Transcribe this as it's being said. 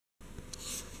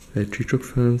Hey G Shock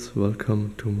fans,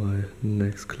 welcome to my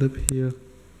next clip here.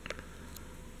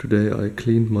 Today I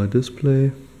cleaned my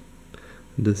display.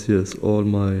 This here is all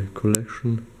my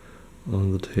collection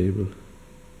on the table.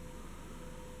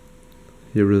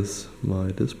 Here is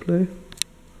my display.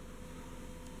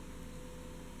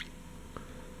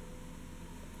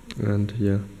 And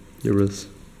yeah, here is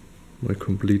my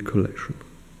complete collection.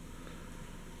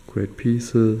 Great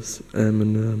pieces,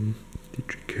 M&M,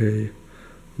 DGK,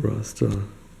 Rasta,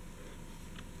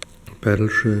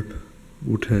 Battleship,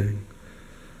 Wu Tang,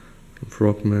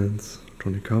 Frogmans,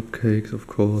 Tony Cupcakes of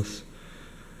course,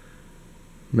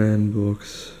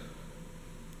 Manbox,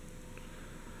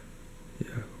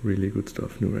 yeah, really good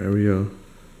stuff, new area,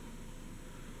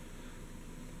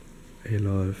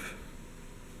 Alife,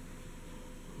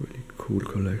 really cool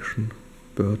collection,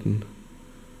 Burton,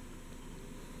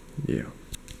 yeah,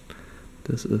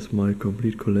 this is my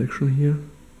complete collection here.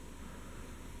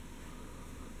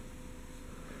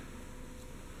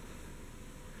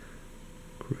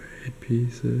 Great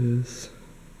pieces,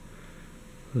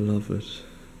 I love it.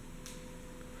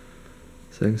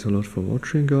 Thanks a lot for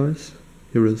watching, guys.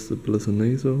 Here is the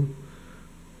Blizzanazo,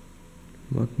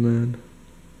 Mudman,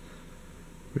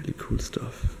 really cool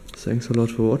stuff. Thanks a lot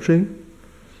for watching,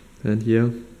 and yeah,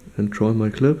 enjoy my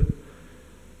clip.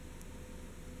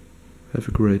 Have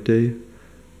a great day,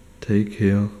 take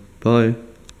care, bye.